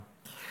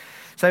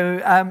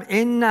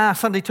In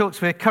Sunday Talks,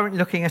 we're currently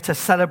looking at a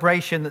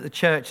celebration that the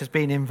church has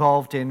been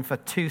involved in for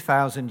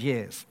 2,000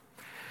 years.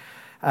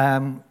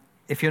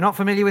 If you're not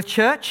familiar with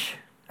church,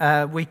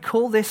 we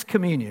call this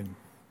communion.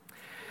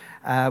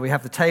 We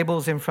have the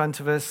tables in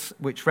front of us,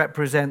 which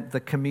represent the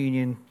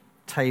communion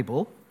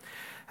table.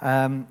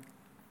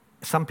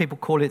 Some people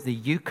call it the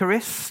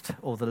Eucharist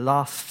or the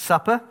Last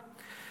Supper.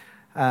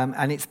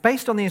 And it's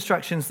based on the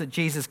instructions that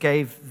Jesus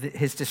gave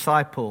his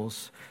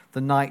disciples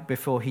the night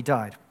before he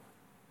died.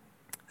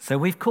 So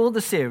we've called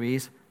the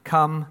series,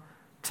 Come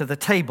to the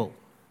Table.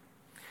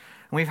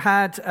 And we've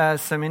had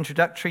some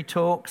introductory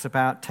talks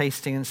about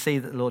tasting and see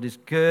that the Lord is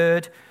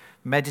good,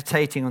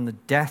 meditating on the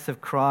death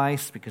of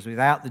Christ, because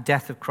without the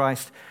death of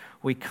Christ,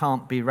 we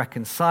can't be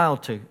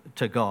reconciled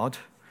to God,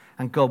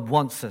 and God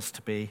wants us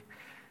to be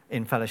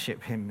in fellowship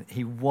with him.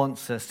 He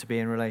wants us to be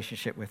in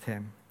relationship with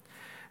him.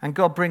 And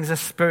God brings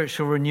us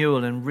spiritual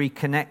renewal and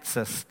reconnects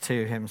us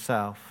to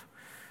himself.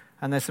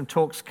 And there's some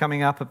talks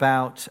coming up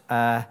about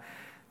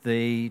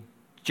the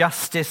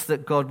justice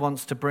that God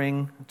wants to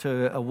bring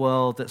to a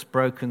world that's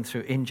broken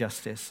through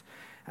injustice,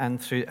 and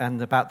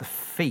about the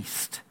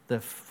feast, the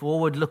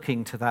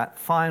forward-looking to that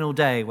final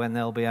day when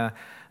there'll be a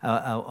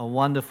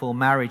wonderful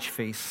marriage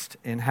feast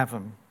in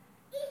heaven.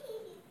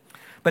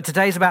 But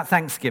today's about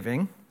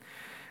Thanksgiving,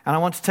 and I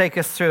want to take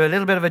us through a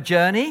little bit of a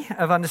journey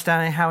of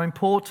understanding how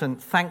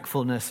important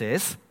thankfulness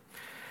is.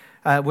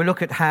 We'll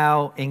look at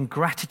how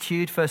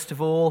ingratitude, first of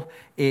all,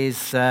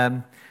 is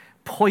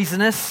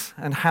poisonous,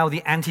 and how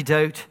the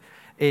antidote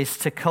is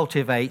to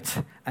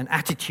cultivate an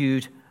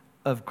attitude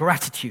of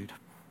gratitude.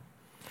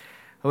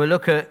 We'll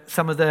look at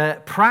some of the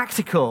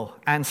practical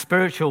and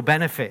spiritual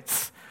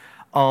benefits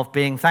of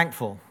being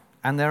thankful,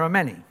 and there are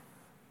many.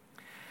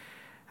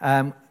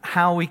 We'll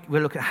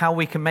look at how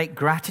we can make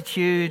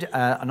gratitude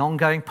an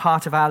ongoing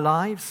part of our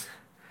lives,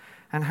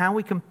 and how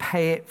we can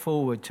pay it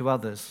forward to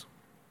others.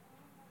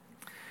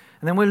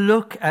 And then we'll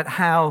look at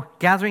how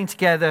gathering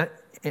together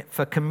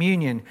for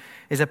communion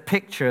is a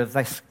picture of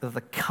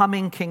the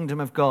coming kingdom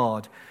of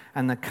God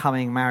and the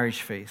coming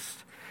marriage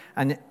feast.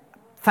 And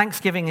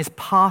Thanksgiving is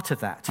part of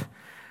that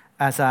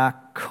as our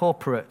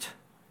corporate,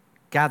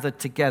 gathered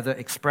together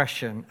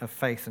expression of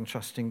faith and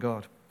trust in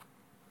God.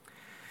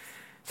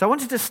 So I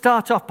wanted to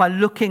start off by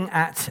looking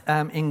at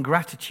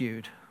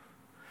ingratitude.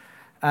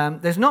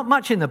 There's not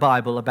much in the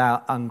Bible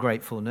about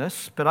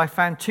ungratefulness, but I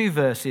found two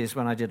verses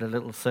when I did a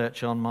little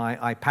search on my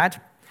iPad.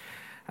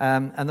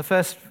 And the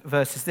first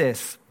verse is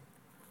this,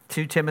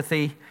 2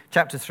 Timothy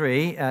chapter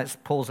 3. It's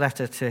Paul's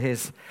letter to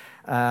his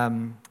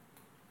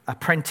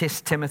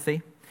apprentice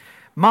Timothy.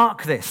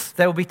 Mark this,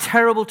 there will be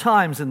terrible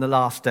times in the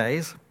last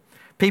days.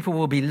 People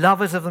will be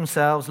lovers of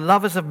themselves,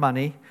 lovers of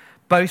money,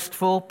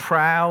 boastful,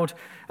 proud,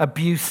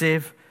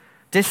 abusive,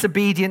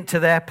 disobedient to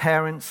their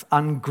parents,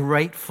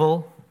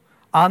 ungrateful,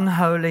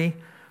 unholy,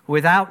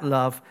 without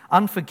love,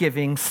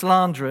 unforgiving,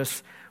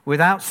 slanderous,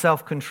 without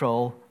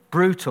self-control,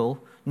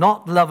 brutal,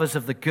 not lovers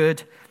of the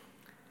good,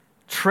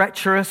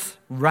 treacherous,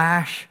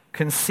 rash,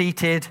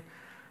 conceited,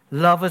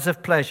 lovers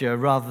of pleasure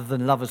rather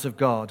than lovers of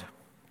God,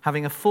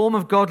 having a form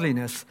of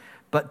godliness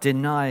but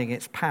denying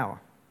its power.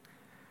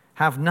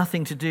 Have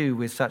nothing to do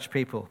with such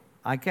people.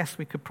 I guess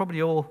we could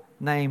probably all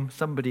name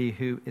somebody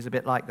who is a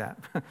bit like that.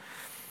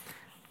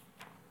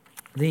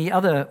 The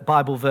other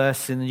Bible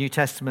verse in the New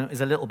Testament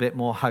is a little bit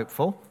more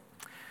hopeful.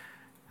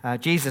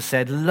 Jesus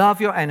said,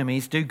 "Love your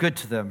enemies, do good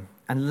to them,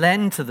 and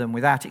lend to them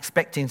without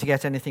expecting to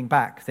get anything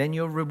back. Then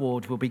your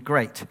reward will be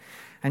great,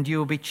 and you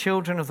will be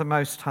children of the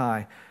Most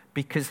High,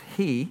 because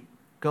He,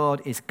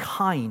 God, is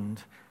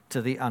kind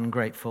to the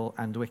ungrateful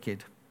and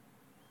wicked."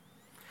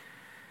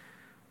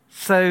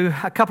 So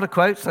a couple of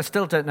quotes. I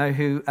still don't know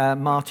who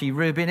Marty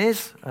Rubin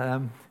is,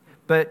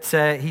 but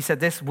he said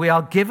this: "We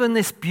are given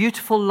this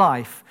beautiful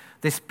life,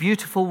 this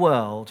beautiful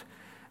world,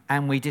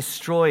 and we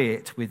destroy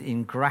it with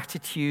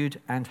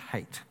ingratitude and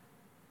hate."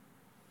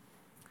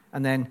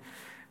 And then,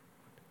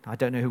 I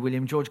don't know who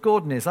William George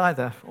Gordon is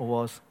either, or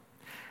was.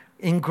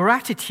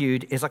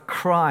 "Ingratitude is a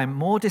crime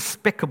more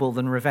despicable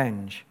than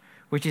revenge,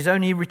 which is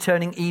only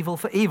returning evil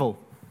for evil,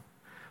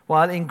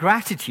 while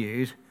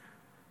ingratitude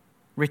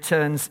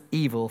returns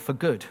evil for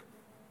good."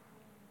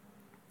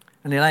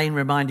 And Elaine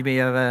reminded me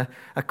of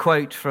a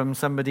quote from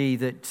somebody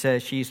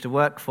that she used to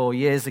work for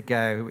years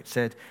ago, which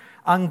said,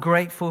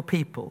 "Ungrateful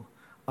people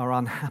are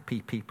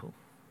unhappy people.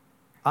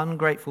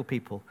 Ungrateful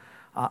people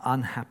are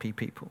unhappy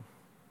people."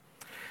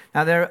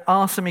 Now, there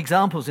are some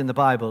examples in the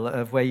Bible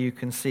of where you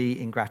can see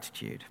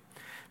ingratitude.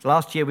 So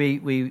last year,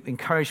 we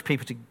encouraged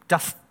people to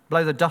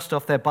blow the dust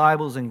off their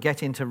Bibles and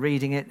get into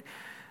reading it.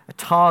 A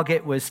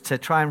target was to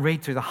try and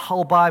read through the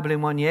whole Bible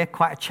in 1 year,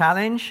 quite a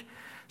challenge.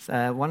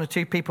 One or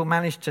two people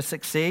managed to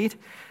succeed.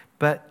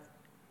 But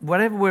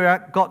whatever we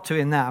got to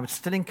in that, I would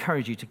still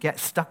encourage you to get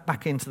stuck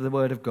back into the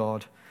Word of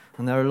God.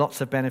 And there are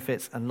lots of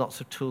benefits and lots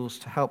of tools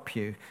to help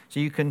you. So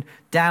you can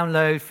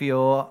download for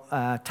your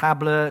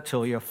tablet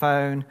or your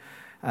phone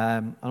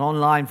an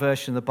online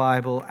version of the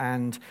Bible,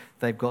 and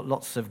they've got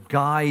lots of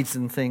guides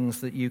and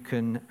things that you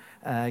can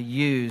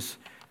use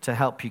to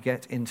help you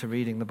get into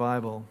reading the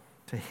Bible.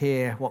 to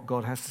hear what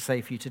God has to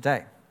say for you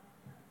today.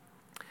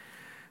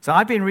 So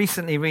I've been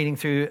recently reading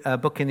through a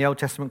book in the Old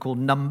Testament called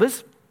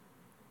Numbers.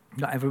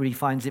 Not everybody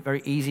finds it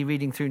very easy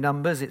reading through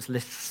Numbers. It's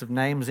lists of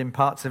names in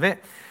parts of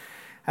it.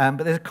 But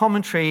there's a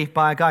commentary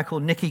by a guy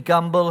called Nicky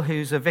Gumbel,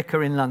 who's a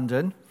vicar in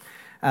London.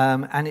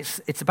 And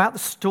it's about the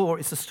story.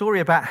 It's a story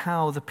about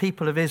how the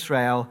people of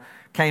Israel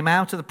came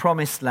out of the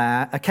promised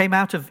land, came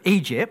out of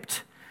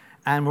Egypt,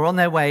 and were on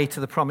their way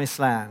to the promised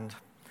land.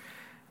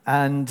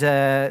 And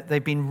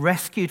they've been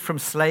rescued from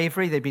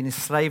slavery. They've been in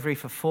slavery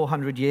for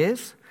 400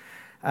 years.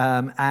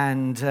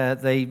 And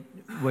they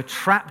were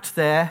trapped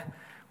there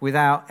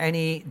without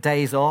any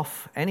days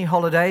off, any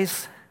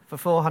holidays for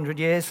 400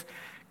 years.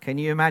 Can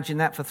you imagine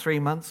that for 3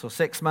 months or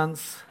 6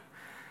 months?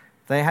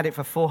 They had it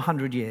for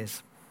 400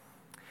 years.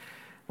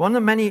 One of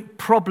the many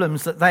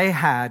problems that they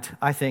had,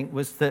 I think,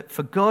 was that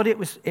for God it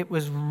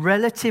was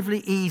relatively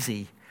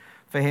easy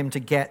for him to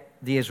get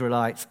the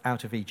Israelites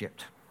out of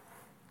Egypt.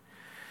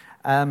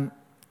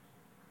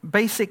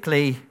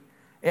 Basically,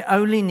 it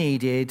only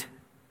needed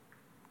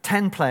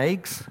 10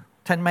 plagues,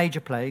 10 major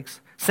plagues,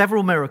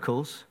 several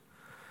miracles,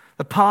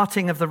 the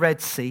parting of the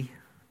Red Sea,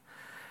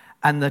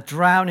 and the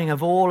drowning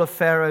of all of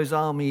Pharaoh's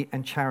army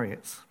and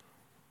chariots.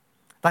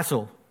 That's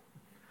all.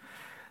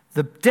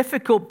 The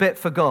difficult bit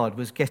for God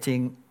was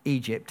getting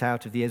Egypt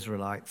out of the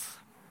Israelites.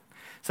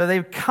 So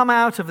they've come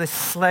out of this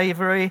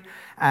slavery,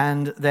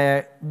 and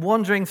they're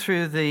wandering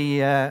through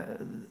the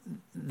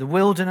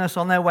wilderness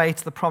on their way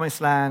to the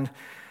promised land,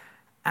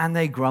 and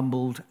they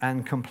grumbled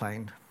and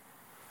complained.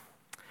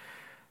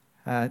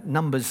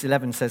 Numbers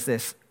 11 says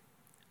this,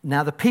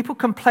 "Now the people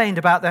complained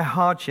about their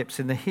hardships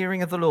in the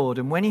hearing of the Lord,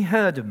 and when he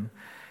heard them,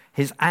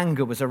 his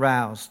anger was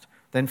aroused.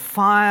 Then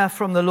fire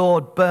from the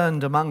Lord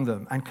burned among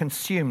them and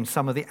consumed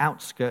some of the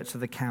outskirts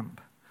of the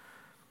camp.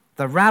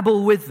 The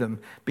rabble with them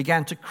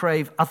began to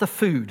crave other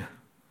food.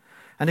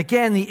 And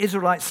again the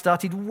Israelites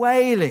started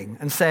wailing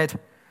and said,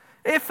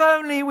 'If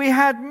only we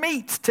had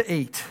meat to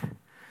eat.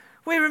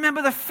 We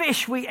remember the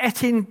fish we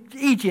ate in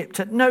Egypt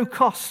at no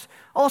cost.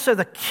 Also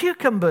the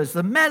cucumbers,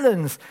 the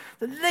melons,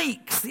 the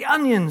leeks, the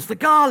onions, the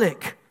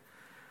garlic.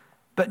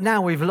 But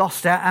now we've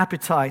lost our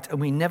appetite and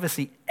we never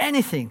see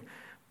anything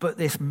but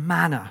this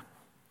manna.'"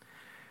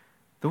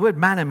 The word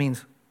manna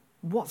means,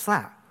 what's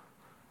that?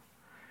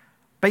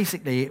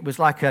 Basically, it was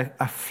like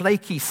a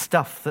flaky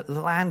stuff that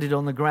landed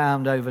on the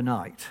ground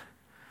overnight.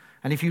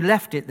 And if you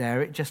left it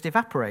there, it just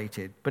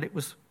evaporated, but it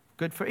was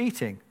good for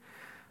eating.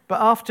 But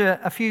after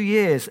a few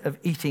years of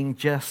eating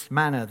just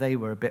manna, they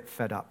were a bit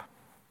fed up.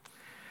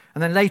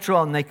 And then later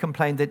on, they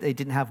complained that they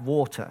didn't have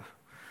water.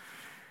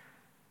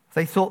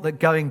 They thought that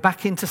going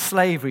back into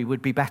slavery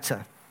would be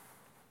better.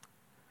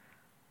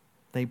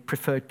 They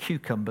preferred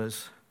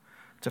cucumbers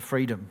to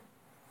freedom.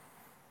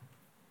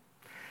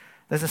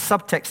 There's a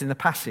subtext in the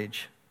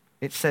passage.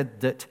 It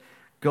said that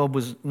God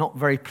was not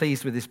very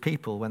pleased with his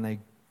people when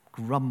they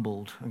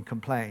grumbled and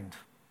complained.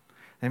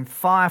 Then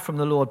fire from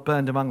the Lord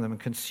burned among them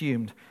and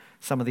consumed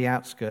some of the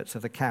outskirts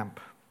of the camp.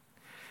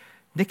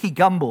 Nicky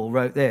Gumbel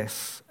wrote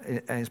this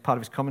as part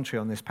of his commentary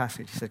on this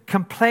passage. He said,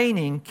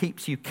 "Complaining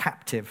keeps you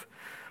captive,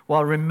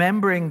 while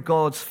remembering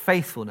God's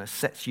faithfulness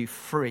sets you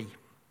free.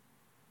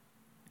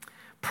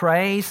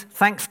 Praise,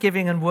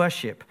 thanksgiving, and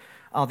worship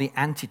are the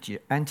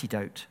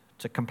antidote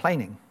to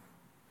complaining.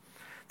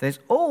 There's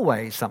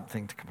always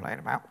something to complain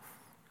about.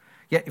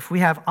 Yet if we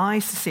have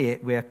eyes to see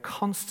it, we are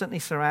constantly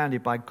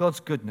surrounded by God's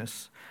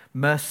goodness,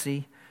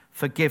 mercy,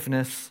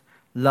 forgiveness,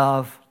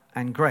 love,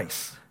 and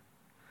grace."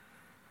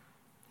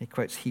 He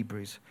quotes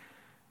Hebrews.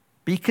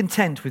 "Be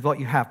content with what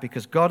you have,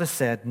 because God has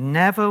said,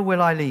 'Never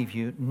will I leave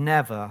you,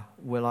 never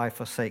will I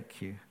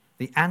forsake you.'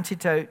 The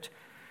antidote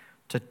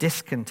to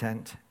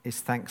discontent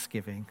is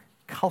thanksgiving.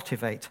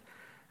 Cultivate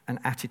an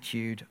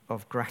attitude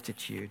of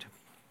gratitude."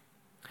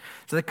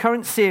 So the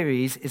current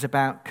series is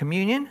about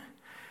communion,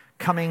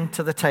 coming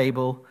to the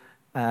table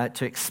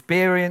to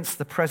experience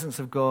the presence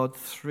of God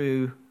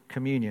through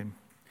communion.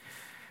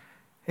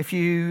 If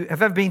you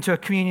have ever been to a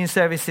communion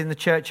service in the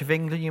Church of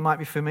England, you might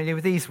be familiar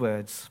with these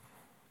words.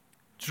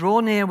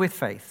 "Draw near with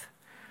faith.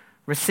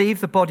 Receive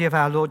the body of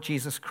our Lord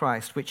Jesus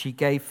Christ, which he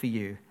gave for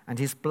you, and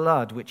his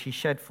blood, which he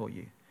shed for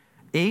you.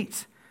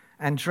 Eat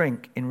and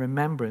drink in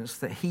remembrance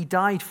that he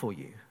died for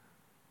you,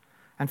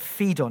 and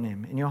feed on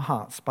him in your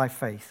hearts by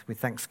faith with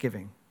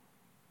thanksgiving."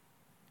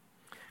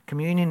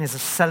 Communion is a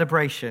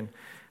celebration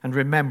and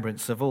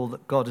remembrance of all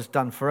that God has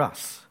done for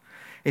us.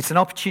 It's an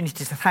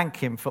opportunity to thank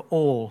him for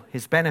all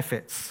his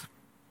benefits,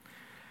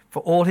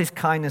 for all his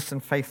kindness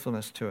and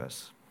faithfulness to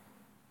us.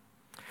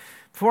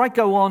 Before I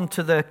go on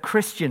to the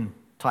Christian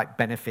type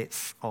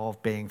benefits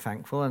of being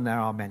thankful, and there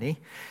are many,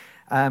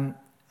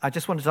 I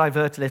just want to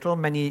divert a little.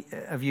 Many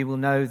of you will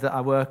know that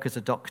I work as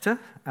a doctor,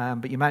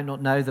 but you might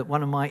not know that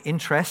one of my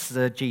interests as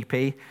a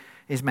GP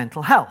is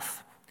mental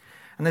health.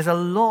 And there's a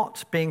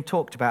lot being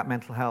talked about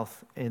mental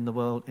health in the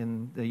world,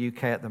 in the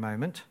UK at the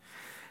moment.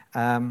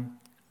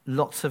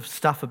 Lots of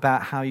stuff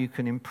about how you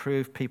can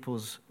improve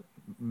people's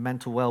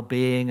mental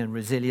well-being and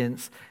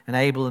resilience,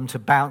 enable them to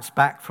bounce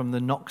back from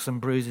the knocks and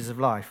bruises of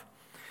life.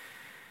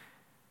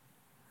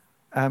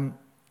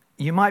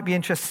 You might be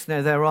interested to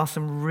know there are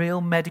some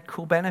real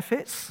medical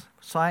benefits,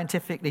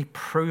 scientifically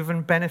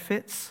proven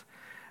benefits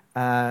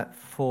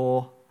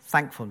for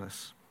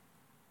thankfulness.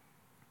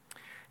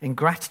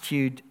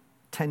 Ingratitude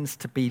tends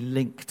to be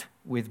linked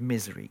with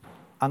misery.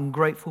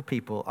 Ungrateful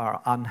people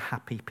are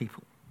unhappy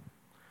people.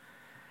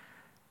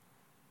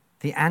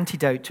 The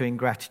antidote to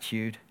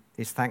ingratitude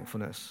is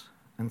thankfulness,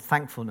 and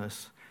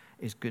thankfulness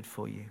is good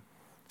for you.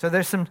 So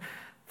there's some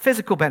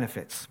physical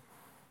benefits.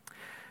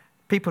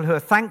 People who are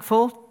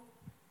thankful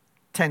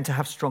tend to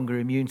have stronger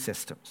immune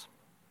systems.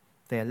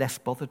 They are less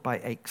bothered by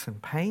aches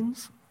and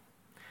pains.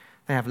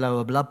 They have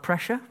lower blood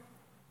pressure.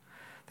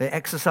 They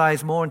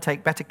exercise more and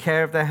take better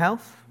care of their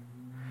health.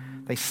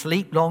 They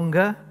sleep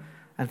longer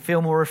and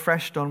feel more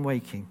refreshed on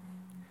waking.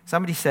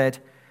 Somebody said,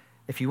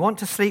 if you want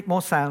to sleep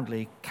more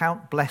soundly,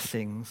 count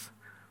blessings,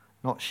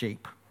 not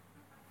sheep.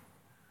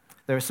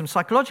 There are some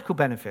psychological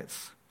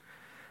benefits.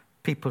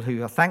 People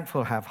who are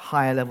thankful have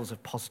higher levels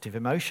of positive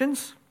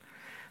emotions.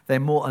 They're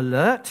more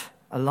alert,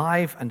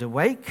 alive and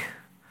awake.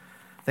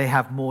 They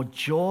have more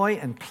joy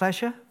and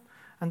pleasure,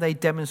 and they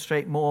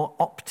demonstrate more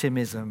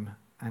optimism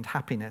and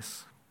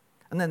happiness.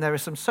 And then there are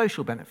some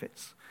social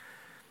benefits.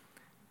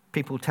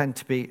 People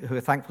who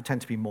are thankful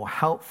tend to be more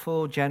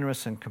helpful,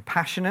 generous, and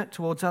compassionate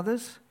towards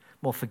others,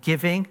 more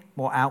forgiving,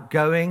 more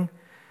outgoing,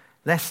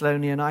 less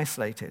lonely and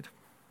isolated.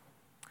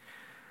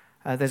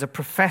 There's a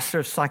professor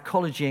of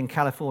psychology in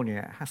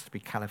California. It has to be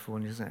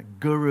California, isn't it?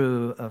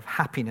 Guru of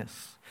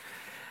happiness.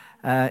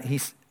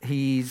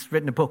 He's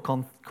written a book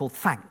called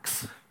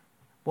Thanks.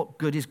 What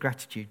good is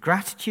gratitude?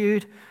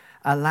 Gratitude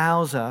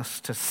allows us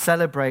to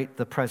celebrate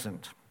the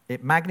present.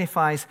 It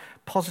magnifies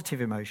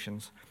positive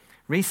emotions.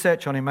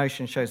 Research on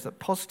emotion shows that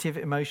positive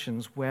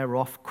emotions wear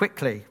off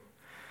quickly.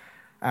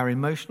 Our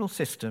emotional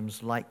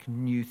systems like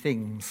new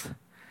things.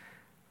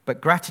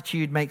 But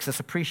gratitude makes us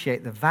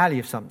appreciate the value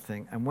of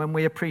something. And when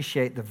we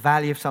appreciate the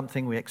value of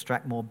something, we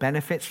extract more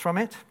benefits from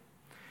it.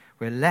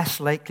 We're less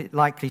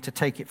likely to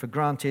take it for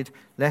granted,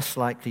 less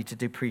likely to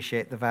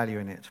depreciate the value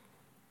in it.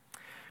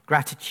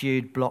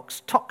 Gratitude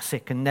blocks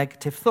toxic and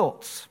negative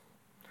thoughts,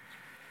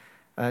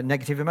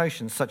 negative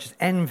emotions such as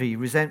envy,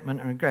 resentment,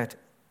 and regret.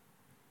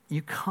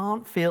 You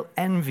can't feel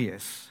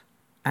envious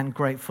and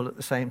grateful at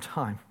the same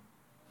time.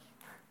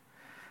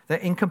 They're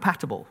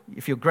incompatible.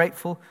 If you're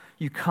grateful,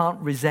 you can't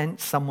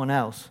resent someone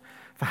else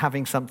for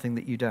having something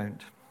that you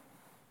don't.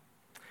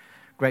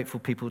 Grateful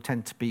people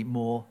tend to be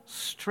more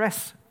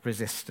stress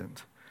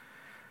resistant.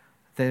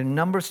 There are a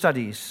number of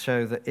studies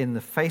show that in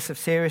the face of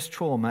serious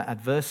trauma,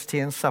 adversity,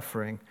 and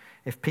suffering,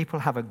 if people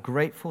have a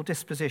grateful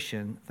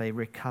disposition, they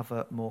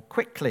recover more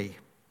quickly.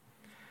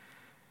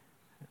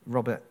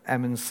 Robert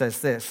Emmons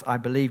says this, I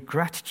believe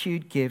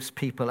gratitude gives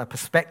people a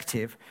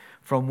perspective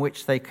from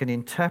which they can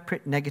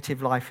interpret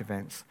negative life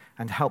events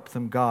and help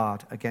them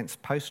guard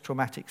against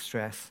post-traumatic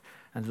stress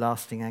and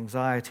lasting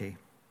anxiety.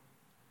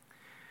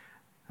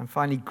 And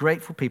finally,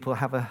 grateful people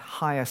have a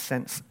higher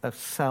sense of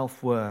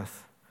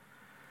self-worth.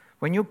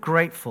 When you're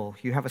grateful,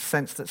 you have a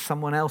sense that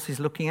someone else is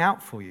looking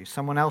out for you,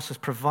 someone else has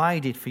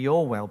provided for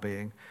your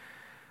well-being,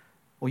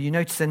 or you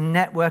notice a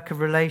network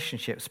of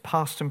relationships,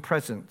 past and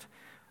present,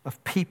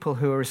 of people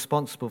who are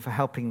responsible for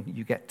helping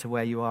you get to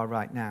where you are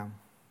right now.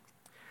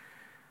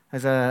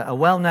 There's a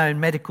well-known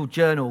medical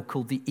journal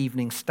called the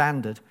Evening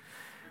Standard,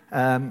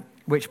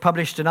 which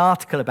published an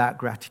article about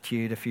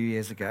gratitude a few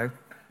years ago.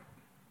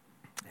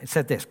 It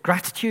said this,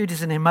 gratitude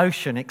is an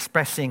emotion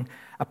expressing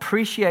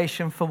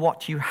appreciation for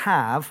what you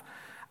have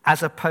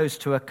as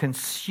opposed to a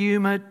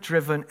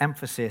consumer-driven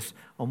emphasis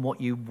on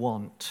what you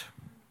want.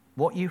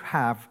 What you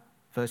have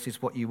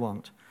versus what you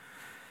want.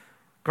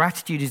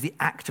 Gratitude is the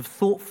act of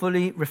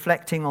thoughtfully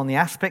reflecting on the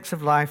aspects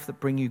of life that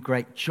bring you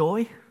great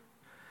joy,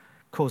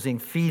 causing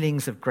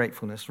feelings of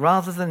gratefulness,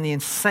 rather than the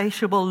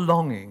insatiable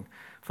longing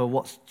for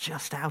what's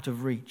just out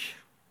of reach.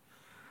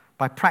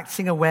 By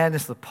practicing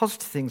awareness of the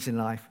positive things in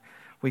life,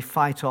 we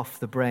fight off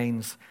the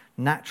brain's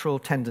natural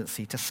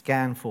tendency to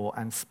scan for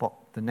and spot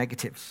the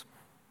negatives.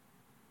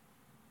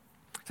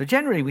 So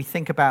generally, we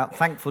think about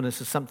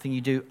thankfulness as something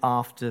you do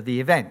after the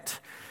event.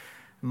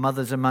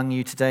 Mothers among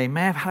you today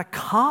may have had a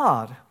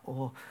card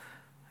or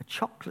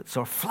chocolates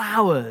or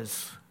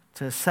flowers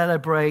to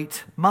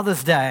celebrate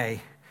Mother's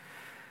Day.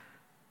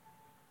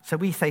 So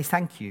we say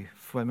thank you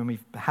for when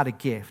we've had a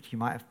gift. You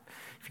might have,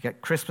 if you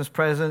get Christmas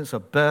presents or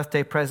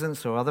birthday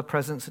presents or other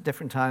presents at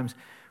different times,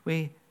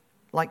 we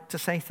like to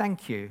say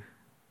thank you.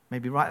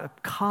 Maybe write a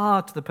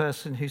card to the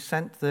person who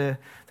sent the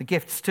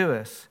gifts to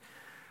us.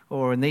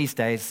 Or in these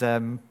days,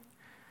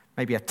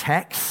 maybe a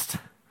text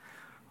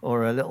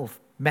or a little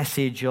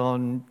message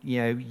on,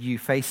 you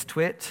face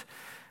twit,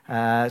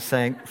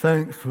 saying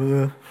thanks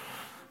for.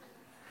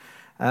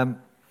 I'm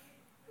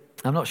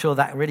not sure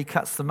that really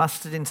cuts the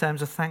mustard in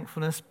terms of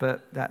thankfulness,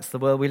 but that's the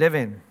world we live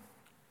in.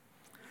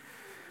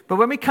 But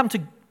when we come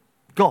to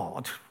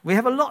God, we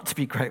have a lot to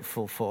be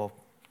grateful for.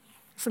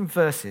 Some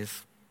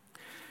verses.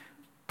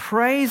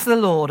 Praise the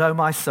Lord, O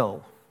my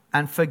soul,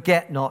 and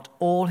forget not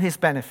all his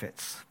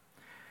benefits,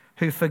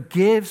 who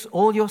forgives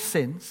all your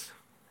sins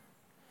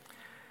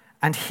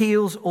and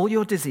heals all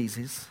your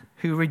diseases,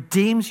 who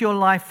redeems your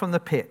life from the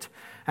pit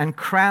and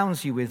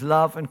crowns you with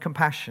love and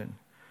compassion,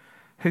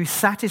 who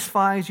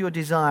satisfies your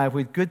desire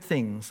with good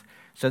things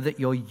so that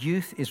your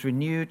youth is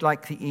renewed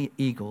like the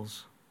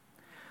eagles.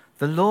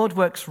 The Lord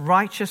works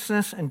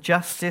righteousness and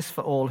justice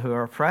for all who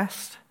are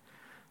oppressed.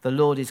 The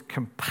Lord is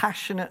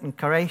compassionate and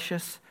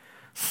gracious,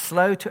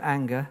 slow to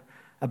anger,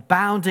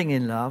 abounding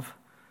in love.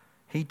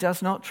 He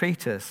does not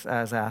treat us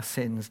as our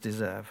sins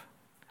deserve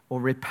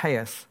or repay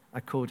us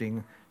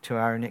according to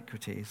our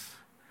iniquities.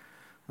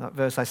 That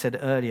verse I said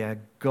earlier,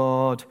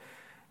 God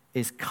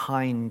is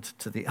kind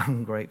to the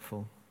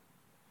ungrateful.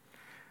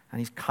 And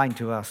he's kind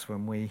to us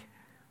when we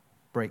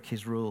break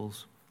his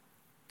rules.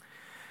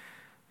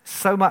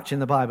 So much in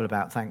the Bible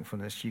about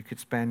thankfulness. You could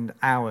spend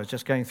hours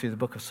just going through the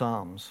book of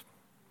Psalms.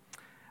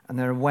 And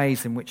there are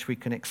ways in which we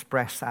can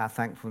express our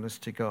thankfulness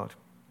to God.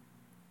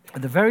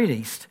 At the very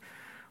least,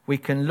 we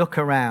can look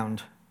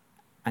around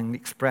and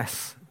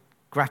express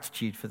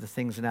gratitude for the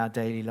things in our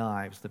daily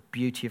lives, the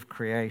beauty of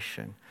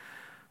creation,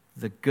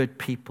 the good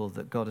people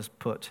that God has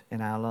put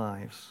in our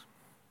lives.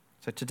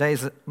 So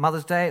today's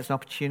Mother's Day. It's an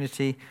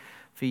opportunity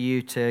for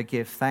you to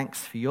give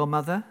thanks for your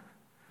mother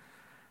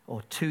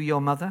or to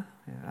your mother.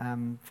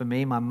 For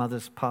me, my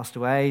mother's passed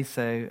away,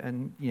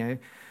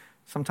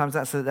 sometimes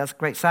that's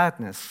great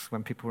sadness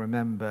when people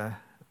remember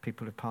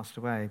people who've passed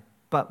away.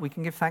 But we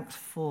can give thanks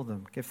for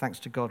them, give thanks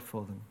to God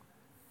for them.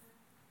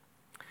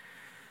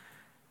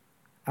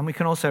 And we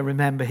can also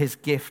remember his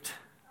gift,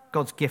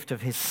 God's gift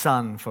of his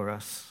Son for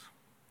us.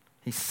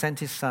 He sent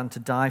his Son to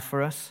die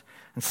for us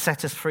and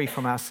set us free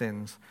from our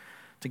sins,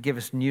 to give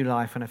us new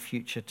life and a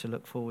future to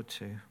look forward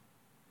to.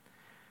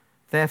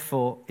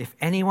 Therefore, if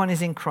anyone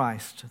is in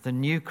Christ, the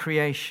new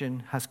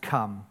creation has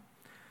come.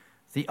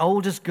 The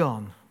old is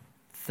gone,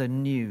 the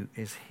new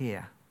is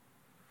here.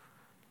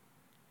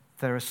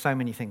 There are so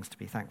many things to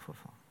be thankful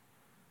for.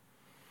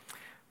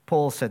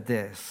 Paul said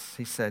this,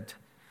 he said,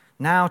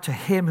 "Now to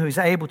him who is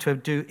able to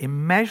do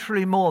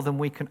immeasurably more than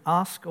we can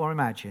ask or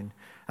imagine,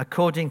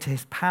 according to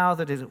his power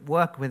that is at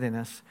work within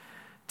us,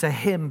 to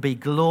him be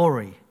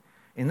glory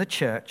in the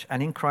church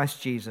and in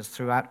Christ Jesus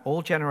throughout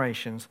all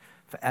generations,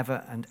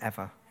 forever and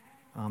ever.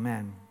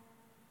 Amen."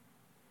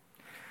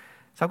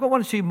 So I've got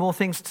one or two more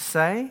things to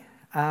say,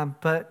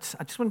 but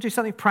I just want to do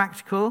something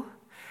practical.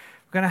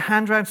 We're going to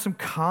hand around some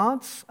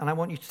cards, and I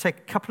want you to take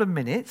a couple of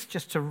minutes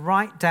just to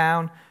write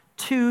down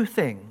 2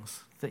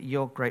 things that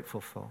you're grateful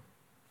for.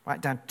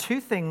 Write down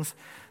 2 things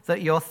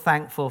that you're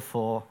thankful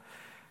for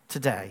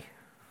today.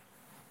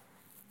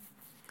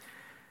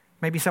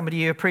 Maybe somebody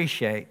you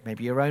appreciate,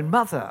 maybe your own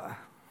mother,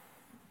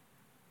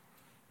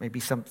 maybe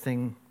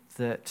something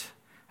that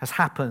has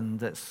happened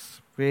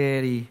that's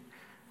really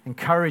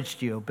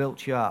encouraged you or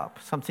built you up,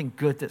 something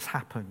good that's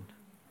happened.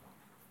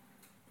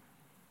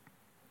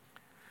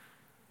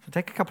 So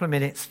take a couple of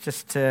minutes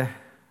just to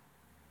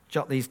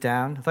jot these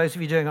down. Those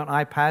of you doing it on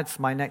iPads,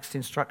 my next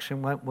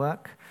instruction won't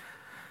work.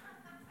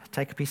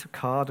 Take a piece of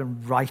card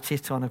and write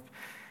it on a...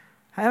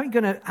 How are you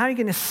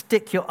going to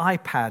stick your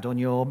iPad on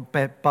your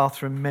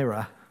bathroom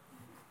mirror?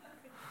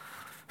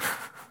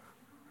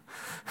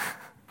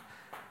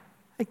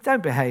 Hey,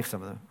 don't behave,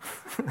 some of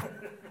them.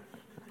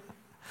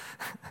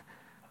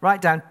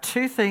 Write down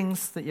 2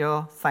 things that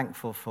you're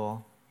thankful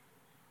for.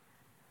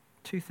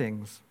 2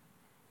 things.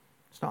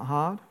 It's not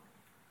hard.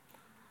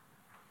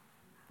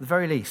 At the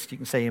very least, you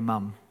can say your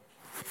mum.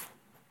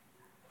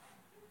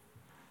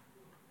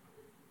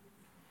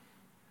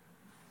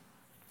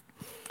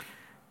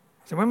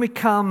 So when we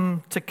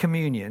come to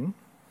communion,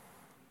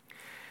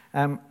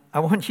 I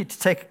want you to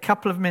take a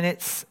couple of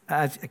minutes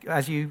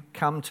as you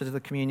come to the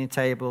communion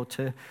table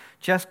to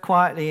just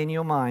quietly in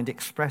your mind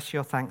express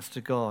your thanks to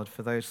God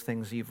for those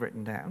things you've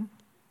written down,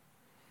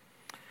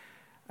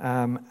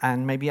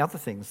 and maybe other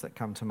things that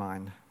come to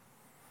mind.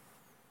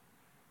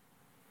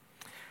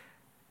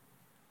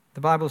 The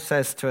Bible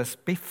says to us,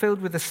 "Be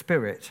filled with the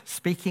Spirit,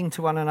 speaking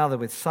to one another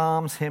with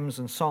psalms, hymns,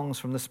 and songs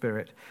from the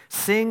Spirit.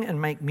 Sing and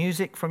make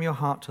music from your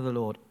heart to the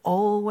Lord,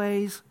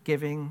 always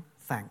giving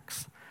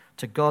thanks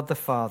to God the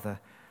Father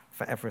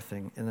for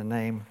everything in the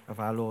name of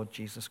our Lord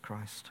Jesus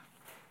Christ."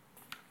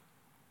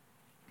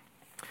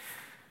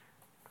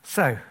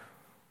 So,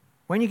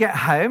 when you get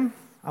home,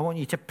 I want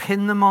you to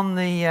pin them on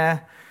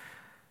the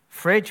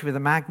fridge with a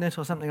magnet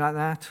or something like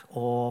that,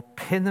 or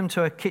pin them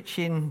to a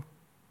kitchen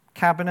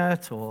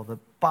cabinet or the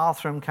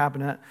bathroom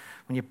cabinet.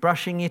 When you're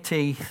brushing your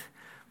teeth,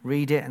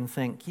 read it and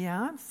think,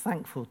 yeah, I'm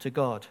thankful to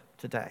God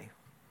today.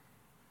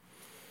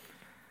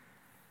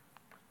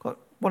 Got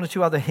 1 or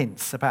 2 other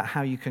hints about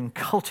how you can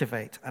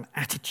cultivate an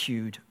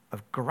attitude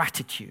of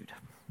gratitude.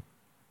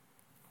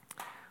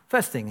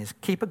 First thing is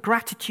keep a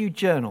gratitude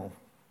journal.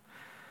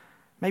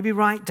 Maybe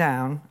write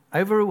down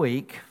over a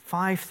week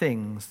 5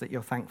 things that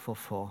you're thankful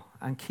for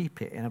and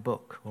keep it in a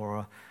book or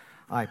an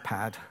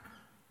iPad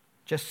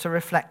just to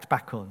reflect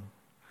back on.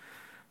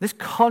 This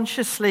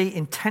consciously,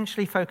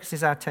 intentionally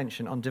focuses our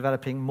attention on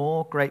developing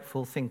more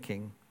grateful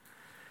thinking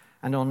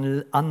and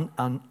on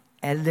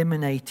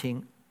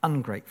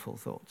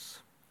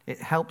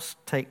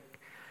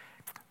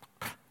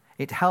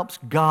It helps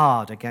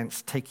guard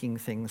against taking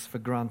things for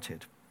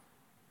granted.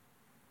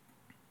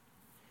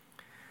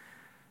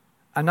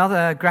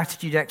 Another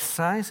gratitude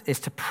exercise is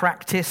to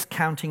practice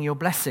counting your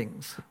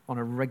blessings on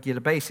a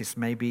regular basis,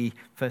 maybe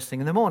first thing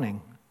in the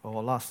morning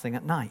or last thing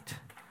at night.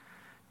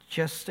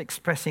 Just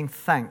expressing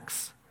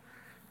thanks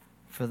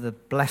for the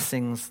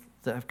blessings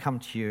that have come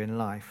to you in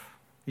life.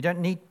 You don't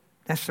need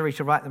necessarily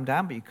to write them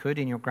down, but you could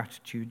in your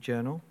gratitude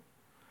journal.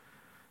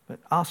 But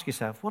ask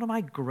yourself, what am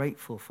I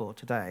grateful for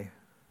today?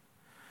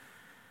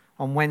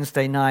 On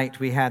Wednesday night,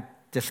 we had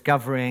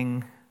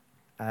Discovering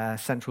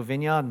Central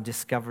Vineyard and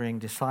Discovering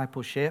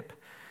Discipleship.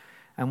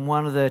 And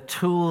one of the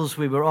tools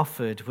we were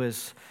offered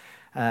was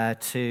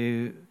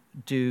to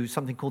do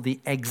something called the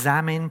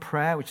Examine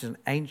Prayer, which is an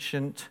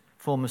ancient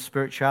form of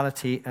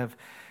spirituality of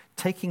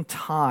taking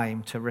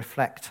time to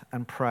reflect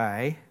and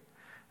pray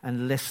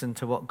and listen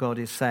to what God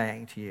is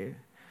saying to you.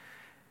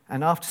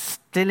 And after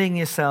stilling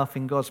yourself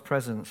in God's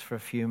presence for a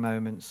few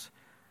moments,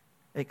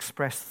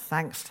 express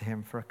thanks to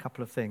him for a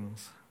couple of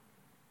things.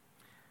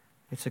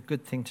 It's a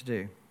good thing to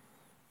do.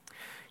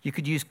 You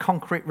could use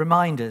concrete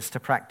reminders to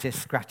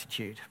practice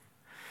gratitude.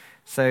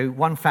 So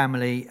one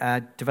family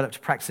developed a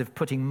practice of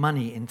putting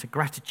money into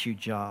gratitude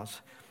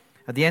jars.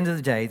 At the end of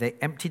the day, they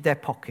emptied their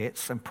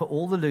pockets and put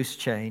all the loose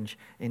change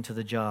into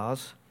the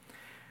jars.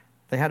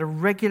 They had a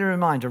regular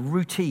reminder,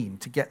 routine,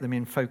 to get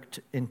them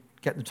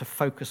to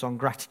focus on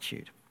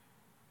gratitude.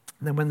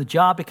 And then when the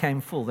jar became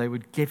full, they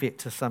would give it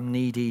to some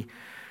needy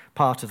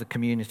part of the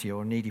community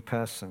or a needy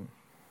person.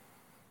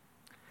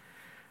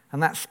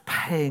 And that's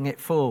paying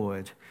it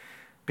forward,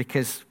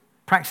 because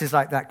practices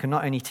like that can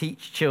not only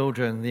teach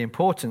children the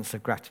importance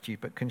of gratitude,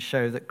 but can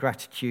show that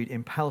gratitude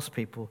impels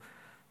people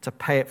to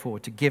pay it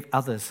forward, to give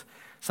others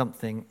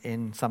something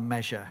in some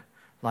measure,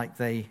 like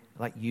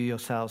you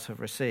yourselves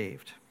have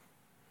received.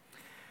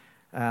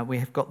 We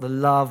have got the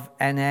Love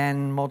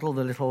NN model,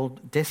 the little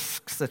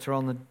discs that are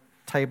on the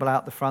table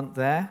out the front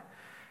there.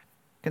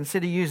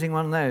 Consider using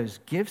one of those.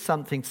 Give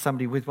something to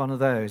somebody with one of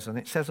those. And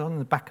it says on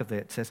the back of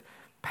it says,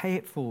 pay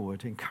it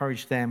forward.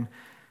 Encourage them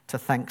to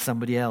thank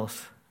somebody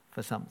else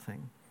for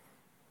something.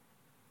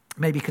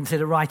 Maybe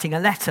consider writing a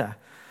letter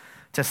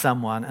to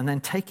someone and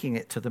then taking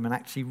it to them and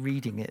actually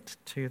reading it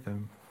to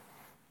them.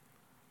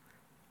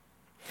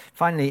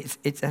 Finally,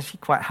 it's actually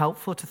quite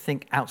helpful to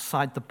think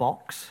outside the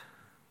box.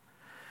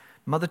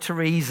 Mother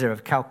Teresa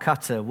of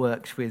Calcutta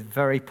worked with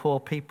very poor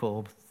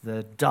people,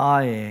 the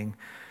dying,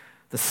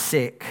 the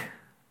sick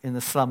in the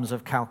slums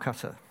of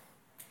Calcutta.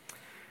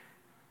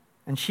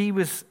 And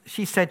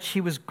she said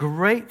she was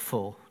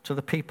grateful to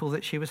the people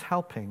that she was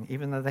helping,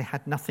 even though they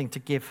had nothing to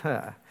give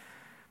her.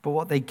 But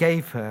what they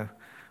gave her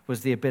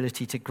was the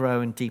ability to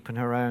grow and deepen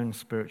her own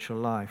spiritual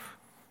life.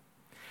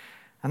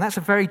 And that's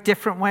a very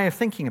different way of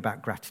thinking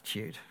about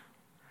gratitude.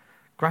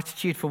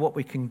 Gratitude for what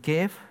we can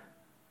give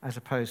as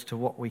opposed to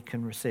what we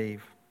can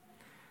receive.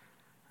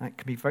 And it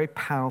can be a very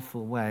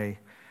powerful way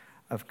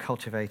of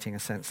cultivating a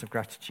sense of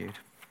gratitude.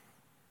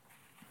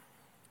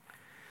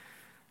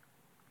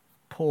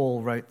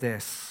 Paul wrote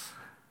this: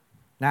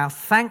 "Now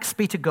thanks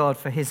be to God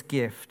for his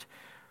gift,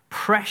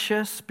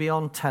 precious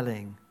beyond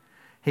telling,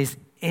 his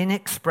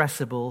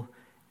inexpressible,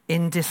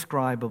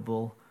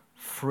 indescribable,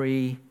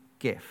 free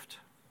gift."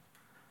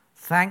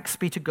 Thanks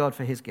be to God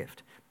for his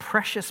gift,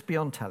 precious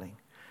beyond telling,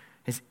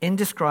 his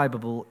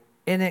indescribable,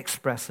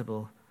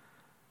 inexpressible,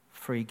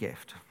 free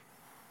gift.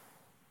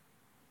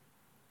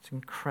 It's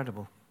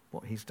incredible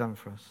what he's done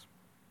for us.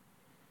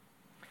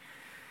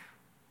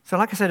 So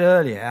like I said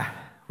earlier,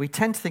 we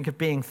tend to think of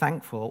being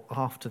thankful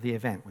after the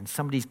event, when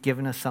somebody's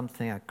given us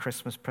something, a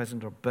Christmas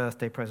present or a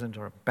birthday present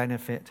or a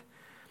benefit.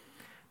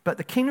 But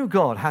the kingdom of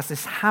God has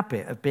this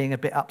habit of being a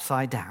bit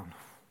upside down.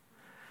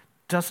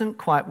 Doesn't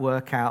quite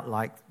work out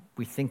like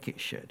we think it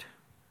should.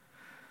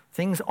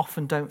 Things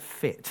often don't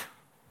fit.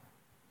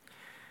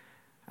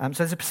 So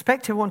there's a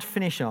perspective I want to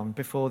finish on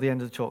before the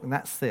end of the talk, and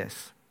that's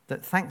this: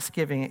 that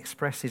thanksgiving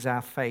expresses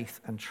our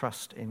faith and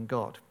trust in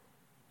God.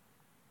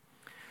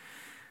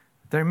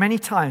 There are many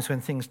times when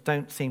things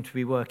don't seem to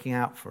be working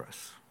out for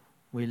us.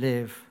 We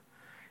live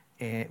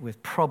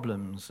with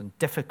problems and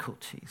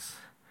difficulties.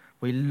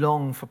 We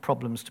long for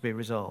problems to be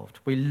resolved.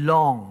 We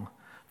long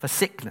for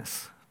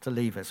sickness to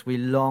leave us. We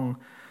long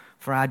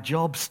for our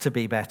jobs to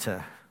be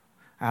better,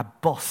 our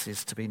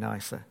bosses to be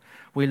nicer.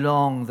 We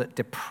long that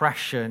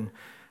depression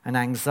and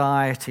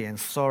anxiety and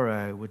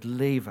sorrow would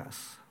leave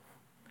us.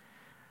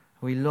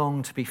 We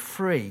long to be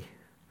free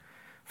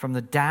from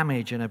the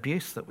damage and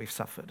abuse that we've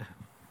suffered.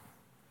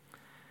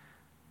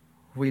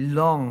 We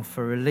long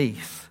for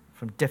release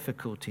from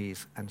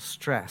difficulties and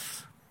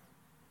stress.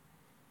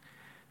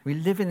 We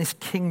live in this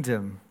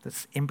kingdom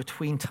that's in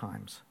between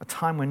times, a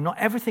time when not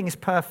everything is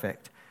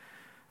perfect,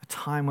 a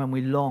time when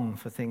we long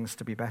for things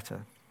to be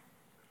better.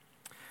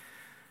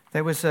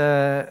 There was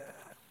a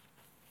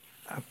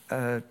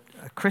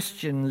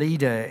Christian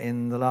leader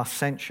in the last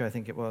century, I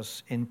think it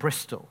was, in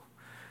Bristol,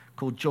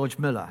 called George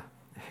Muller,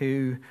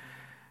 who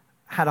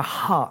had a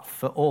heart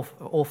for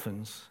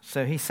orphans.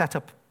 So he set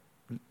up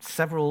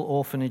several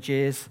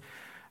orphanages.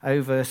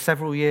 Over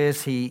several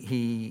years,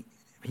 he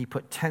He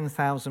put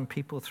 10,000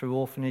 people through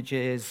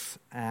orphanages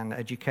and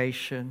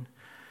education.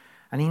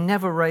 And he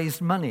never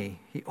raised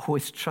money. He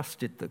always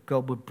trusted that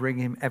God would bring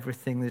him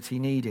everything that he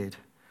needed,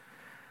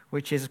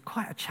 which is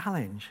quite a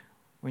challenge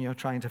when you're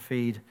trying to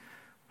feed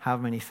how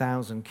many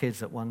thousand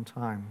kids at one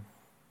time.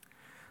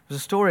 There's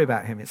a story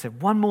about him. It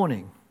said, one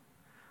morning,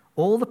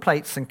 all the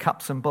plates and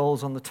cups and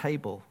bowls on the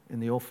table in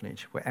the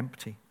orphanage were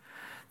empty.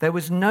 There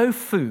was no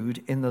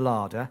food in the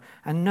larder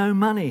and no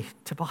money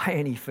to buy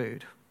any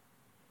food.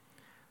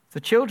 The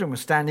children were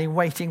standing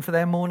waiting for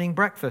their morning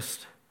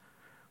breakfast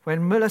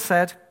when Muller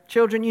said,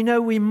 "Children, you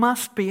know we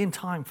must be in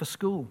time for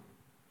school."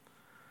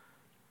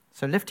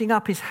 So lifting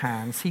up his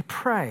hands, he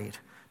prayed,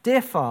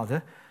 "Dear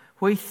Father,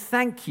 we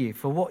thank you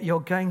for what you're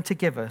going to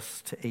give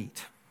us to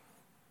eat."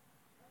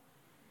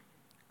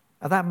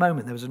 At that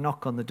moment, there was a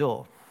knock on the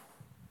door.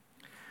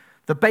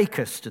 The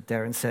baker stood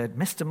there and said,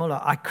 "Mr. Muller,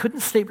 I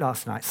couldn't sleep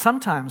last night.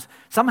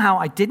 Somehow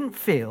I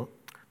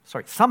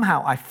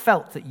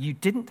felt that you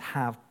didn't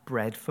have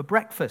bread for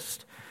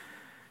breakfast.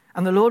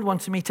 And the Lord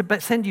wanted me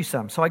to send you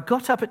some. So I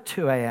got up at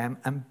 2 a.m.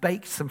 and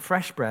baked some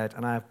fresh bread,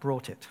 and I have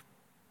brought it."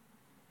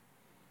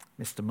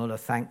 Mr. Muller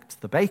thanked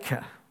the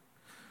baker.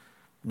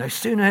 No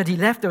sooner had he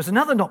left, there was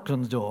another knock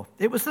on the door.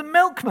 It was the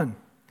milkman.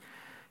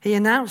 He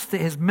announced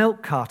that his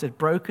milk cart had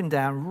broken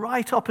down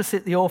right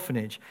opposite the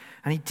orphanage,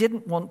 and he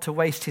didn't want to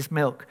waste his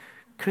milk.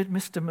 Could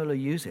Mr. Muller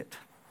use it?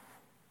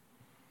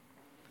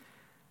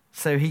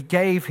 So he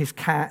gave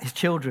the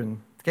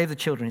children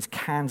his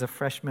cans of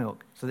fresh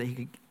milk so that he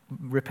could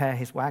repair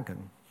his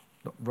wagon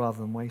rather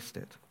than waste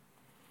it.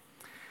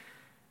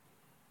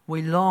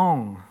 We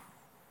long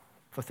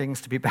for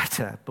things to be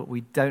better, but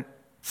we don't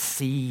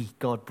see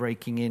God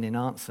breaking in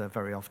answer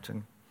very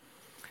often.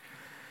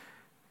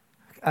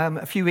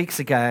 A few weeks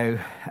ago,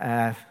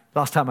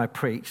 last time I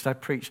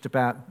preached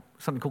about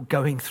something called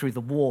going through the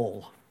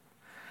wall.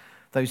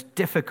 Those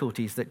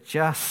difficulties that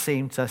just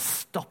seem to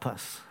stop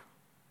us,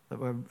 that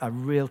were a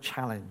real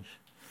challenge.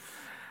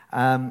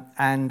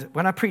 And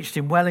when I preached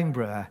in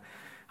Wellingborough,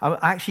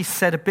 I actually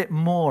said a bit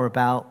more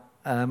about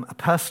a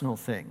personal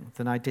thing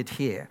than I did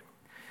here.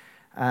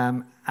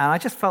 And I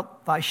just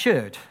felt that I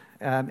should.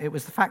 It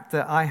was the fact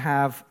that I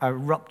have a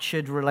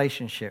ruptured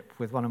relationship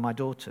with one of my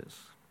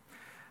daughters.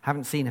 I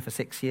haven't seen her for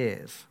 6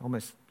 years,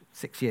 almost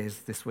 6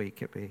 years this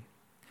week it'll be.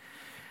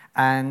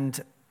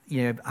 And,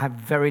 I have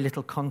very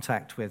little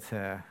contact with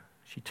her.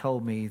 She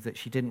told me that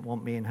she didn't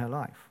want me in her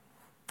life.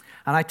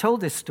 And I told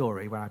this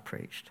story when I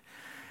preached.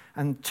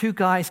 And 2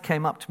 guys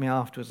came up to me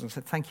afterwards and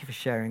said, "Thank you for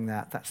sharing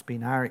that. That's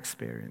been our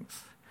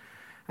experience."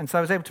 And so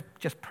I was able to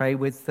just pray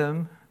with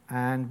them.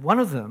 And one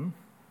of them,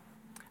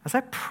 as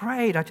I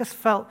prayed, I just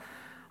felt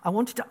I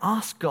wanted to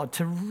ask God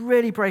to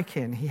really break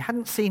in. He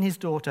hadn't seen his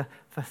daughter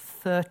for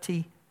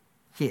 30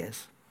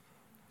 years.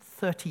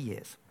 30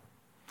 years.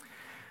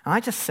 And I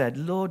just said,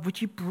 "Lord,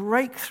 would you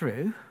break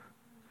through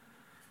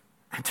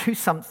and do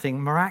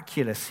something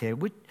miraculous here?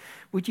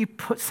 Would you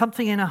put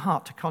something in her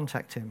heart to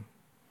contact him?"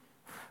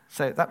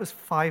 So that was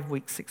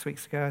 6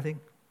 weeks ago, I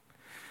think.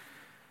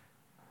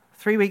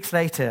 3 weeks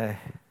later,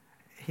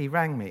 he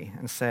rang me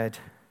and said,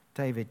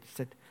 "David," he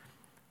said,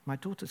 "my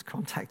daughter's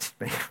contacted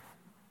me.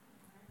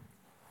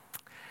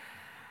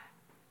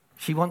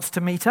 She wants to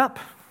meet up.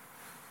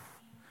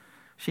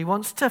 She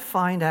wants to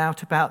find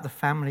out about the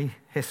family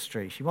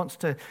history. She wants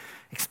to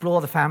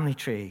explore the family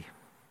tree."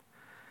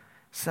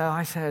 So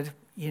I said,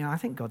 I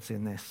think God's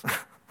in this.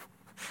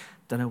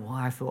 Don't know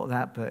why I thought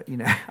that, but,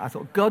 I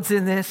thought God's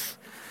in this.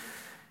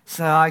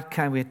 So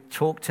we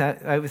talked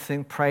over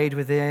things, prayed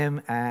with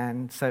him.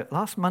 And so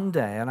last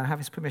Monday, and I have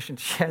his permission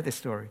to share this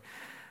story,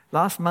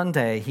 last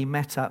Monday he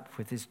met up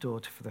with his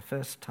daughter for the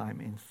first time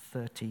in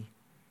 30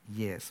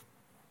 years.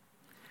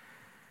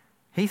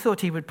 He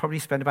thought he would probably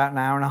spend about an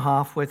hour and a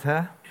half with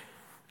her.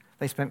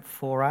 They spent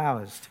 4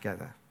 hours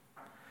together.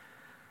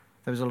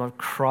 There was a lot of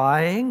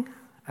crying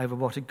over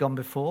what had gone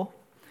before,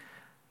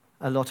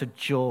 a lot of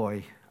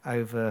joy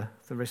over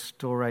the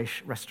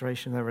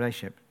restoration of their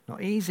relationship.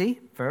 Not easy,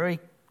 very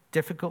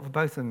difficult for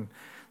both of them.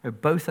 They're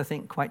both, I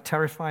think, quite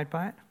terrified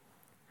by it.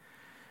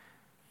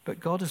 But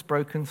God has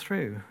broken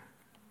through,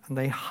 and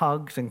they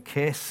hugged and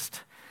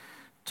kissed,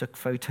 took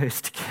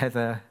photos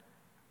together,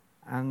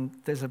 and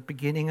there's a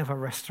beginning of a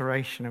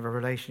restoration of a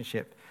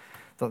relationship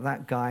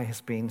that guy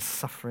has been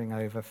suffering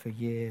over for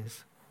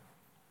years.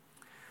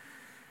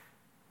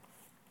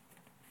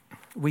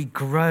 We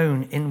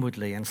groan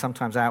inwardly and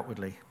sometimes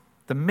outwardly.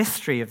 The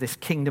mystery of this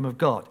kingdom of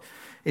God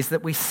is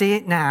that we see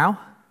it now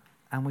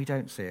and we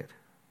don't see it.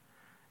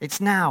 It's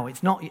now,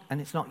 it's not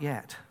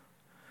yet.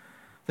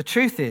 The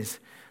truth is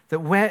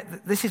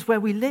that this is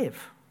where we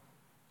live,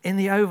 in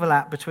the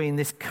overlap between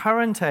this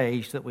current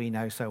age that we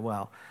know so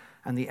well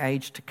and the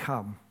age to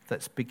come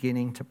that's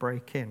beginning to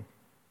break in.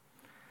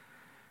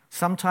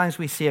 Sometimes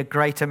we see a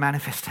greater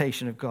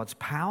manifestation of God's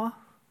power,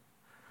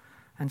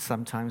 and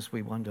sometimes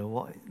we wonder,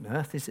 what on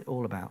earth is it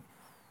all about?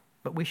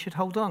 But we should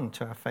hold on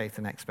to our faith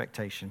and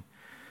expectation.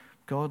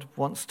 God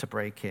wants to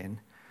break in,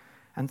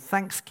 and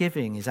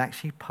thanksgiving is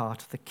actually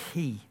part of the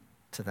key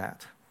to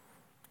that,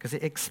 because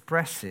it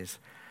expresses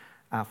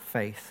our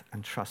faith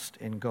and trust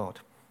in God.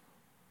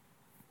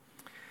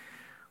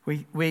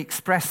 We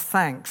express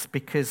thanks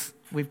because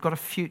we've got a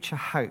future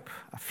hope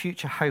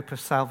of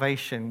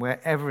salvation where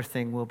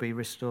everything will be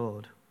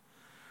restored,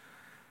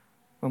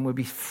 when we'll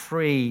be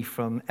free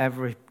from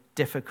every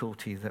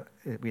difficulty that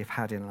we've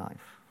had in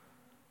life.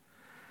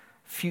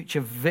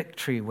 Future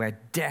victory where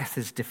death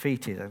is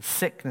defeated and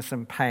sickness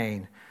and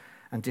pain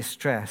and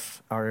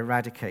distress are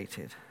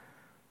eradicated.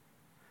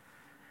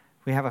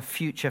 We have a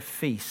future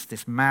feast,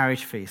 this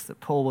marriage feast that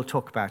Paul will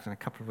talk about in a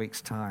couple of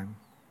weeks' time.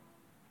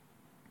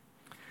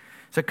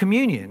 So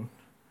communion,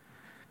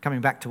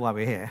 coming back to why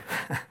we're here,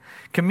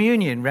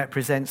 communion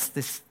represents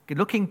this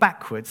looking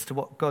backwards to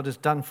what God has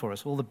done for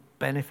us, all the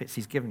benefits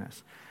he's given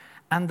us,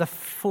 and the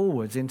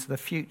forwards into the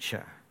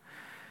future,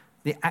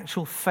 the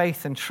actual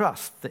faith and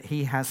trust that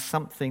he has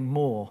something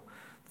more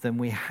than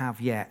we have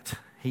yet.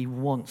 He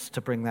wants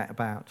to bring that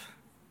about.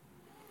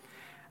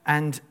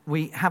 And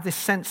we have this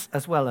sense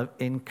as well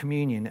in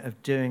communion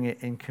of doing it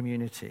in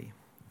community.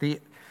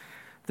 The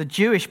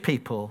Jewish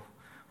people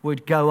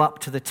would go up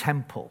to the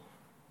temple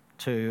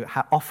to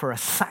offer a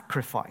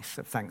sacrifice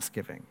of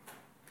thanksgiving.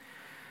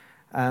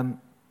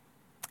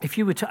 If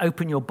you were to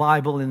open your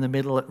Bible in the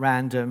middle at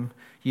random,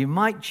 you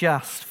might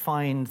just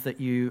find that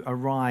you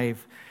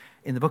arrive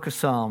in the book of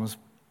Psalms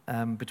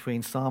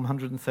between Psalm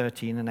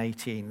 113 and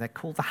 18. They're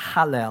called the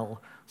Hallel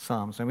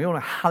Psalms. And we all know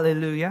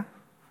Hallelujah.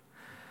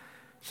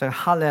 So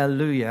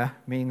Hallelujah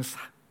means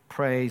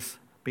praise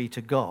be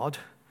to God.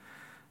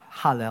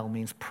 Hallel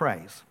means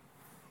praise.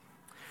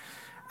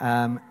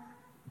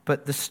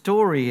 But the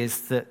story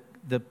is that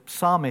the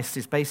psalmist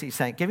is basically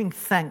saying, giving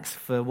thanks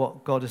for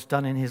what God has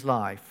done in his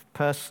life,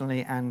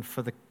 personally and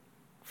for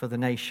the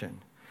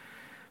nation.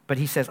 But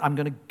he says, I'm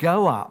going to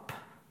go up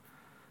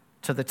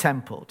to the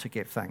temple to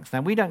give thanks.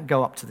 Now, we don't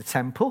go up to the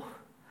temple,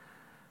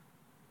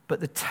 but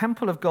the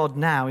temple of God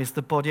now is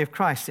the body of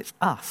Christ. It's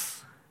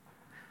us.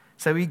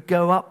 So we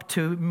go up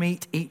to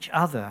meet each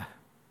other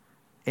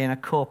in a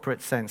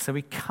corporate sense. So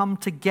we come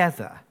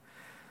together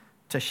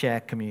to share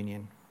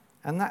communion.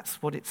 And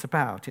that's what it's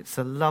about. It's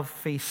a love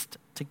feast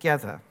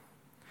together.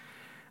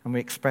 And we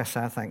express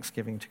our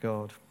thanksgiving to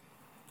God.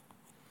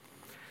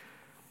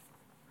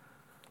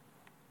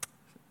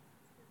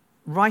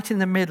 Right in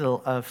the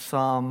middle of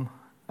Psalm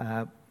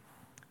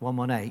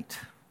 118,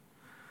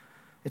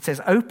 it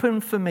says, "Open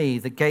for me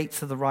the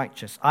gates of the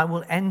righteous. I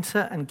will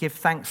enter and give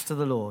thanks to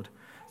the Lord.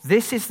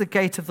 This is the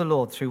gate of the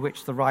Lord through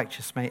which the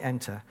righteous may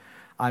enter.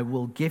 I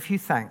will give you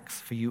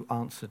thanks, for you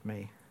answered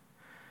me.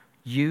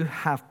 You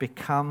have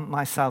become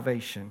my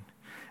salvation."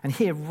 And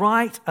here,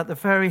 right at the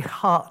very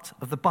heart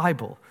of the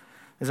Bible,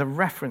 there's a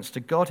reference to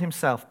God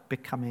himself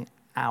becoming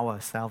our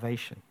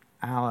salvation,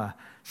 our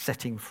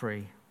setting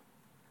free.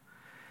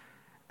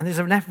 And there's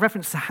a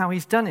reference to how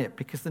he's done it,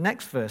 because the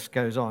next verse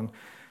goes on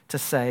to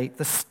say,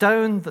 "The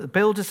stone that the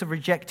builders have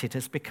rejected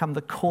has become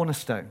the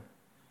cornerstone.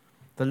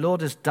 The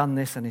Lord has done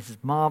this, and it is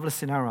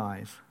marvelous in our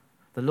eyes.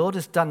 The Lord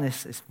has done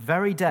this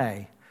very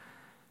day.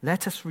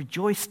 Let us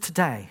rejoice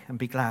today and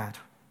be glad."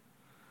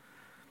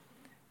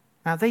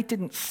 Now, they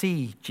didn't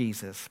see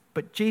Jesus,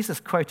 but Jesus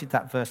quoted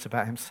that verse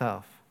about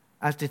himself,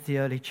 as did the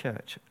early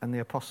church and the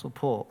Apostle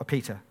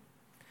Peter.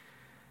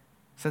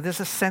 So there's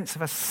a sense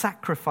of a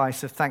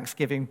sacrifice of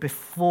thanksgiving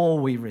before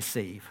we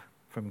receive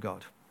from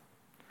God.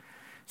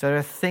 So there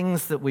are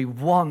things that we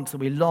want, that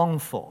we long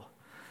for,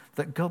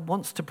 that God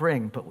wants to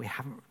bring, but we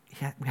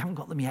haven't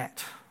got them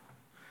yet.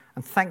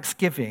 And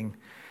thanksgiving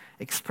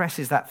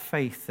expresses that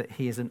faith that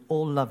he is an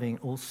all-loving,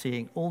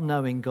 all-seeing,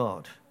 all-knowing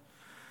God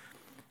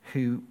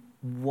who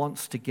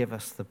wants to give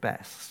us the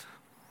best.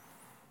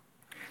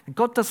 And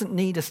God doesn't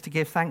need us to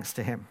give thanks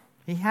to him.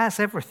 He has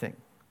everything,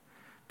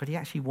 but he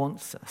actually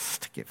wants us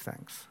to give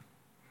thanks.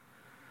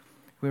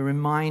 We're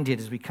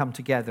reminded as we come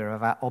together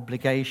of our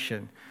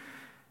obligation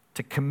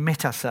to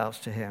commit ourselves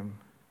to him,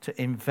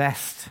 to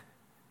invest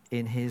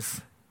in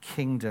his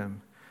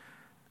kingdom,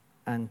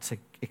 and to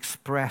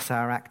express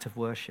our act of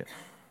worship.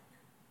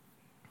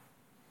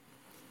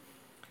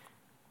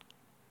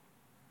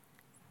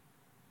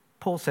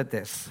 Paul said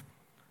this,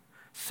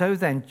 "So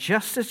then,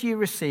 just as you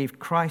received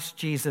Christ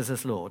Jesus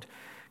as Lord,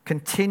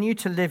 continue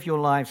to live your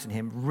lives in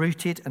him,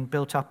 rooted and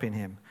built up in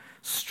him,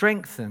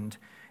 strengthened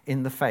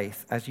in the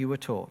faith as you were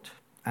taught,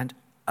 and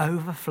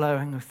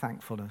overflowing with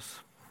thankfulness."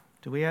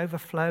 Do we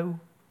overflow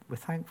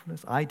with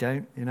thankfulness? I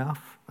don't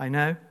enough, I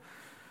know.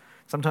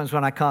 Sometimes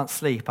when I can't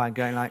sleep, I'm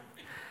going like,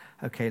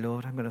 "Okay,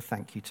 Lord, I'm going to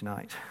thank you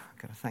tonight. I'm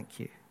going to thank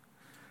you."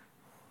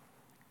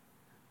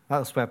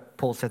 That's where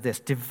Paul said this,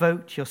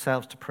 "Devote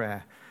yourselves to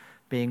prayer,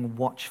 being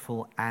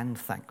watchful and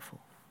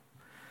thankful."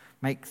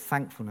 Make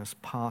thankfulness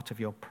part of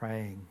your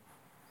praying.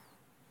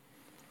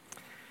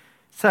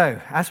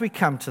 So, as we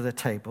come to the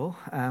table,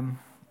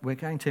 we're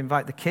going to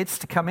invite the kids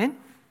to come in.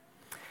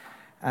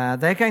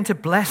 They're going to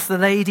bless the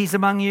ladies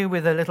among you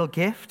with a little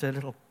gift, a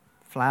little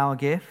flower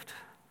gift.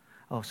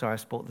 Oh, sorry, I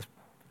spoiled this.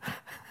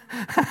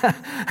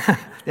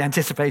 The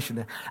anticipation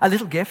there. A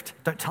little gift.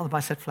 Don't tell them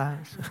I said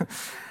flowers.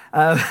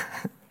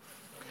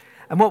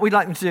 And what we'd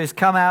like them to do is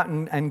come out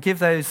and give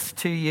those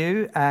to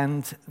you,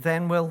 and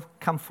then we'll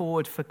come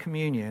forward for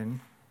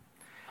communion.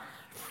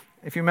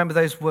 If you remember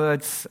those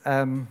words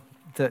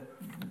that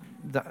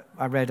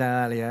I read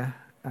earlier,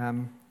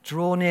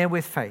 draw near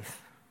with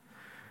faith.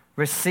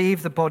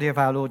 Receive the body of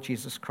our Lord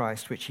Jesus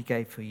Christ, which he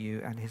gave for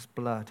you, and his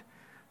blood,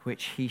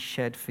 which he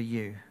shed for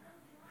you.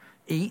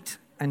 Eat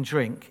and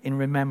drink in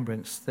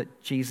remembrance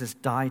that Jesus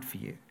died for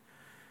you,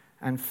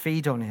 and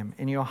feed on him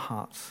in your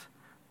hearts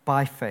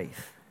by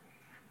faith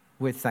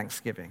with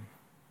thanksgiving.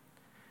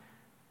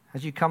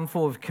 As you come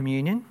forward with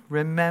communion,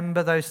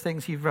 remember those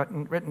things you've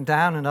written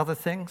down and other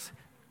things,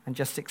 and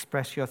just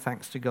express your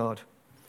thanks to God